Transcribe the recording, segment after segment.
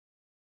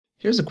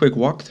Here's a quick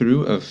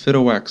walkthrough of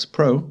Fiddlewax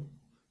Pro.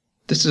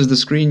 This is the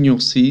screen you'll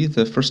see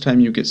the first time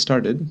you get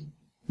started.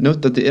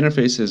 Note that the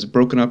interface is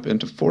broken up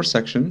into 4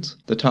 sections.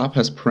 The top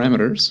has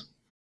parameters.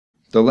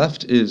 The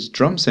left is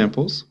drum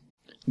samples.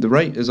 The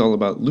right is all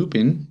about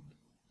looping.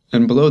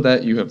 And below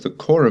that you have the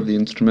core of the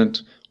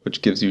instrument,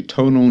 which gives you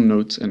tonal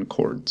notes and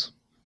chords.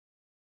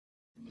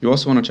 You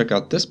also want to check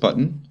out this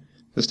button.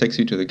 This takes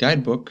you to the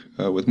guidebook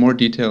with more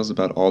details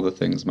about all the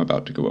things I'm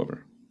about to go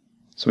over.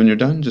 So when you're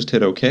done, just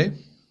hit OK.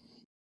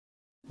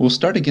 We'll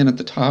start again at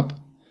the top.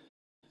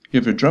 You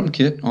have your drum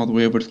kit all the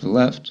way over to the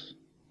left.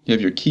 You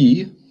have your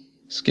key,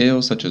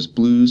 scales such as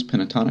blues,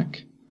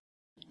 pentatonic.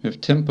 You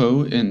have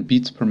tempo in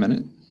beats per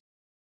minute.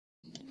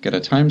 Get a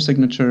time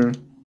signature,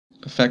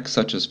 effects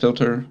such as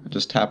filter,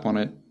 just tap on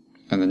it,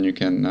 and then you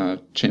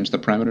can change the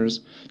parameters.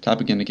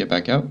 Tap again to get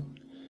back out.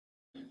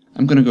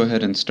 I'm going to go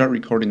ahead and start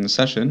recording the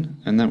session,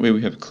 and that way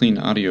we have clean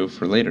audio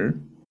for later.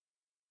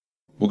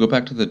 We'll go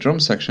back to the drum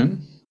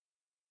section.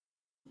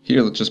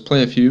 Here, let's just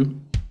play a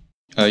few.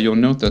 You'll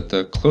note that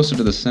the closer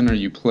to the center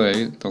you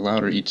play, the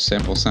louder each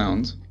sample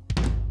sounds.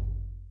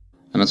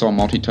 And it's all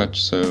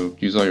multi-touch, so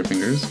use all your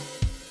fingers.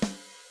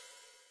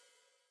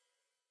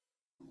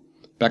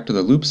 Back to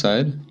the loop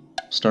side,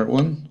 start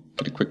one,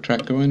 get a quick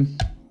track going.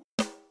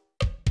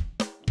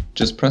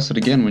 Just press it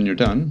again when you're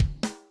done.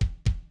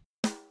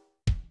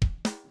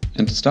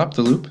 And to stop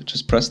the loop,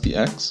 just press the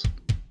X.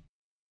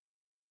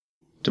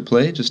 To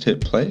play, just hit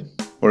play,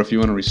 or if you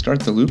want to restart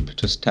the loop,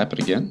 just tap it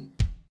again.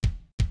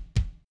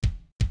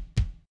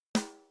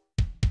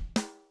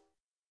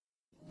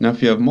 Now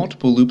if you have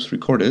multiple loops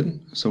recorded,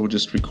 so we'll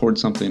just record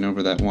something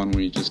over that one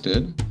we just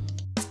did.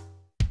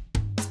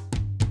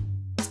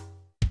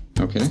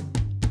 Okay.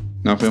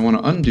 Now if I want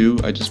to undo,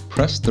 I just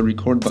press the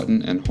record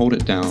button and hold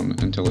it down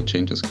until it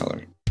changes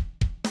color.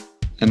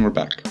 And we're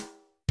back.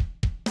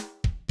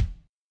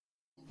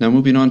 Now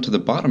moving on to the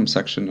bottom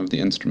section of the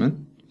instrument,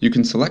 you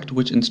can select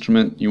which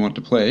instrument you want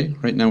to play.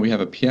 Right now we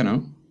have a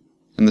piano.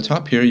 In the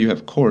top here you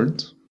have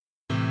chords.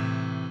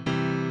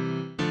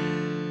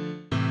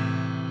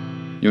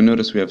 You'll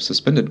notice we have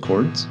suspended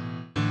chords.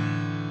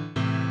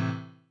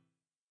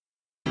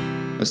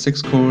 A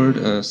 6 chord,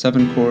 a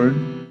 7 chord,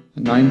 a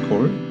 9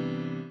 chord,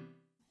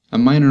 a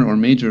minor or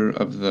major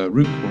of the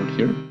root chord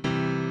here,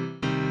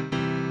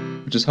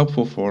 which is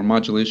helpful for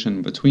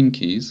modulation between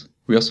keys.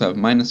 We also have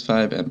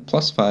 -5 and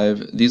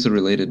 +5. These are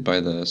related by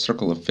the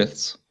circle of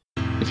fifths,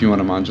 if you want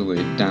to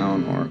modulate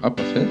down or up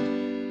a fifth.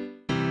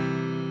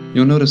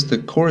 You'll notice the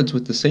chords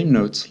with the same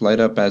notes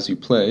light up as you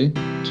play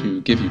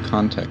to give you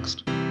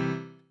context.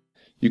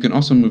 You can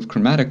also move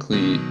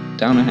chromatically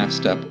down a half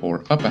step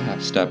or up a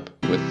half step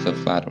with the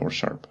flat or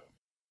sharp.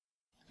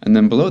 And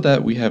then below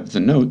that we have the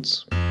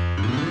notes.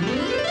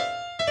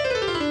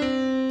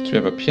 So we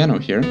have a piano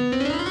here.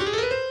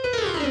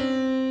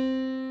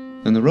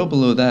 And the row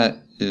below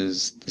that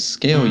is the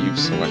scale you've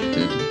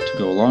selected to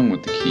go along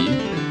with the key.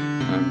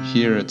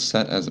 Here it's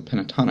set as a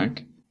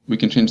pentatonic. We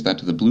can change that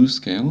to the blues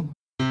scale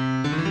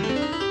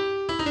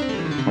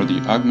or the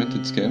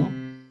augmented scale.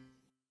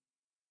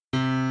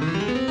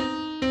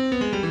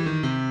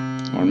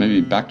 Or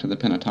maybe back to the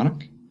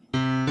pentatonic.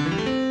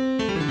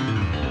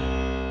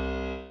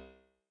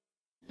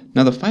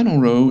 Now the final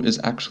row is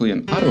actually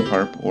an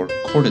autoharp or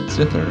chorded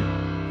zither,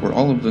 where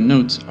all of the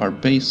notes are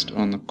based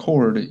on the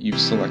chord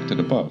you've selected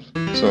above.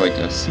 So like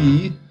a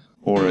C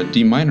or a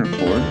D minor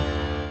chord,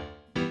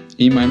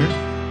 E minor,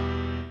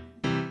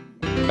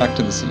 back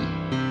to the C.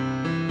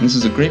 And this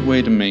is a great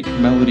way to make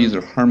melodies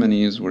or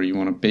harmonies where you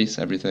want to base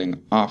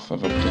everything off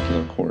of a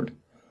particular chord.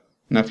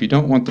 Now if you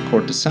don't want the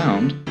chord to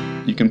sound,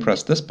 you can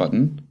press this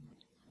button.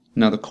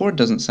 Now the chord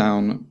doesn't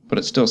sound, but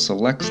it still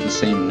selects the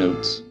same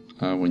notes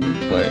when you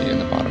play in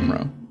the bottom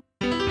row.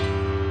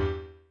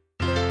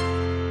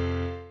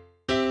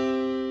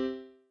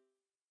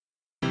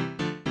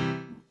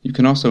 You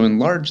can also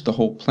enlarge the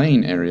whole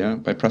playing area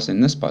by pressing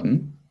this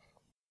button.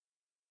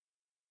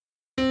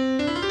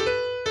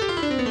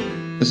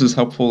 This is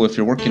helpful if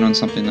you're working on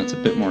something that's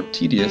a bit more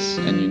tedious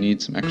and you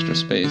need some extra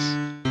space.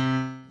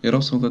 It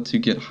also lets you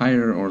get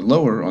higher or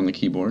lower on the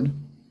keyboard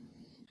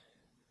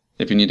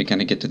if you need to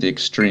kind of get to the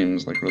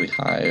extremes, like really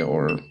high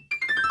or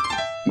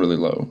really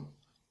low.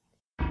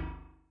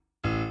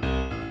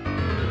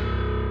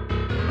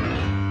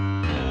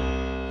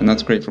 And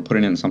that's great for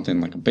putting in something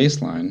like a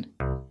bass line.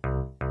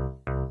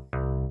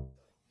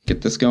 Get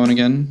this going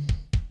again,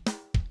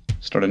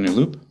 start a new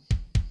loop.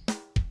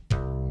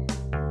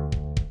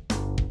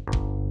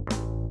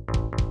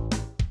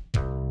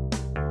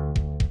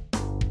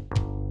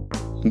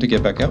 And to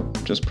get back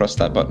out, just press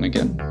that button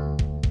again.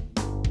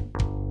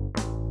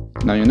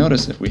 Now you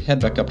notice if we head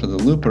back up to the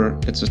looper,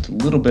 it's just a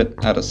little bit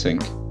out of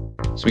sync.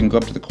 So we can go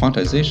up to the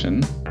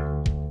quantization,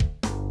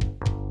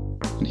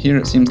 and here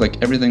it seems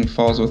like everything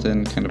falls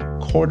within kind of a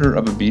quarter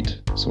of a beat,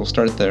 so we'll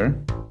start there.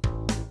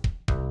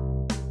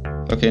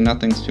 Okay, now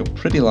things feel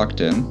pretty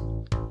locked in.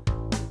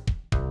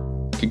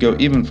 Could go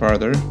even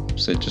farther,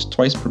 say just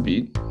twice per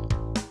beat.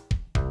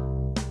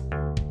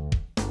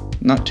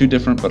 Not too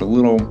different, but a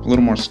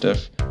little more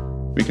stiff.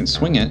 We can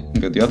swing it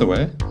and go the other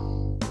way.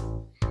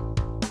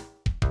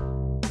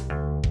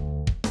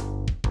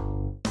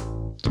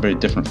 a very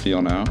different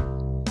feel now.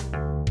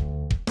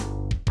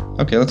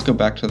 Okay, let's go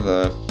back to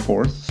the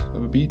fourth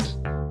of a beat.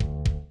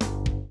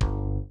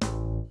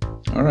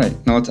 Alright,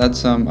 now let's add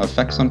some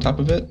effects on top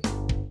of it.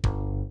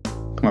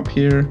 Come up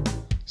here,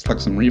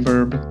 select some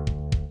reverb,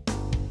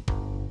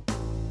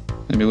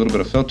 maybe a little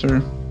bit of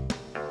filter.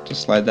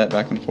 Just slide that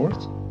back and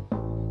forth.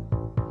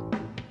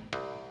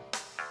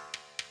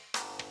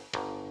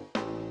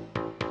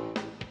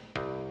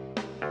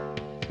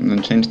 And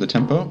then change the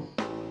tempo.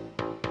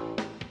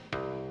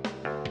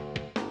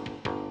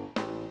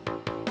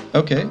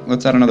 Okay,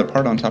 let's add another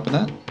part on top of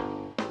that.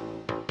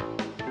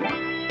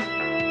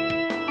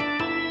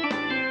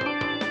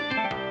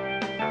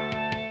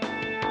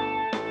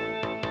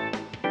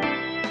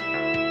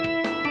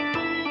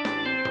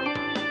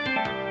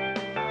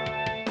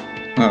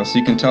 So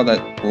you can tell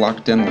that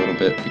locked in a little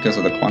bit because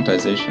of the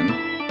quantization.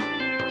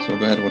 So we'll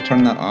go ahead and we'll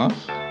turn that off.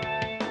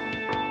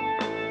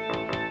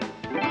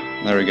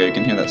 There we go, you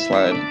can hear that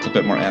slide. It's a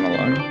bit more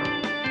analog.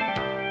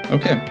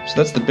 Okay, so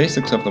that's the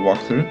basics of the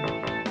walkthrough.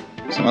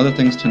 Some other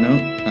things to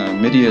note,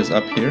 MIDI is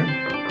up here.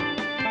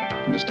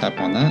 You can just tap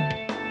on that.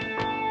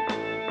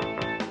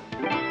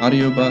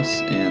 Audio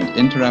bus and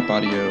inter-app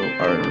audio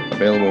are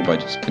available by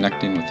just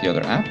connecting with the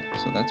other app,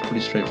 so that's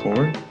pretty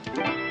straightforward.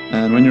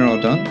 And when you're all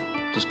done,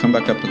 just come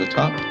back up to the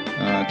top,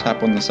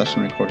 tap on the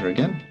session recorder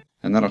again,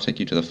 and that'll take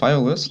you to the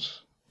file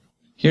list.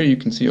 Here you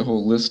can see a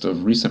whole list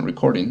of recent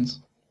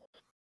recordings.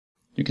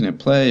 You can hit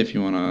play if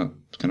you want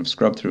to kind of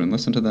scrub through and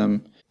listen to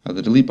them.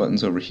 The delete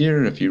button's over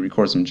here if you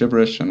record some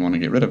gibberish and want to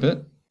get rid of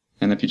it.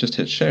 And if you just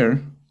hit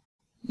share,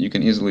 you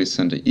can easily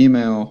send an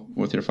email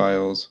with your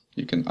files.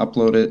 You can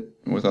upload it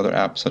with other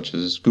apps such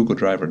as Google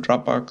Drive or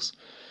Dropbox,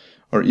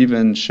 or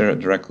even share it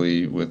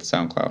directly with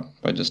SoundCloud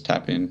by just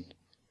tapping.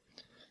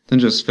 Then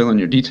just fill in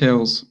your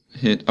details,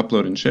 hit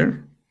upload and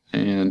share,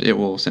 and it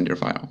will send your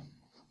file.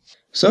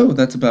 So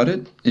that's about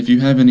it. If you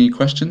have any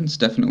questions,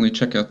 definitely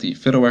check out the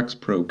Fiddlewax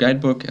Pro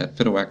guidebook at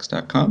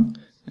fiddlewax.com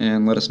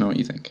and let us know what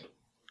you think.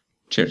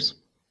 Cheers.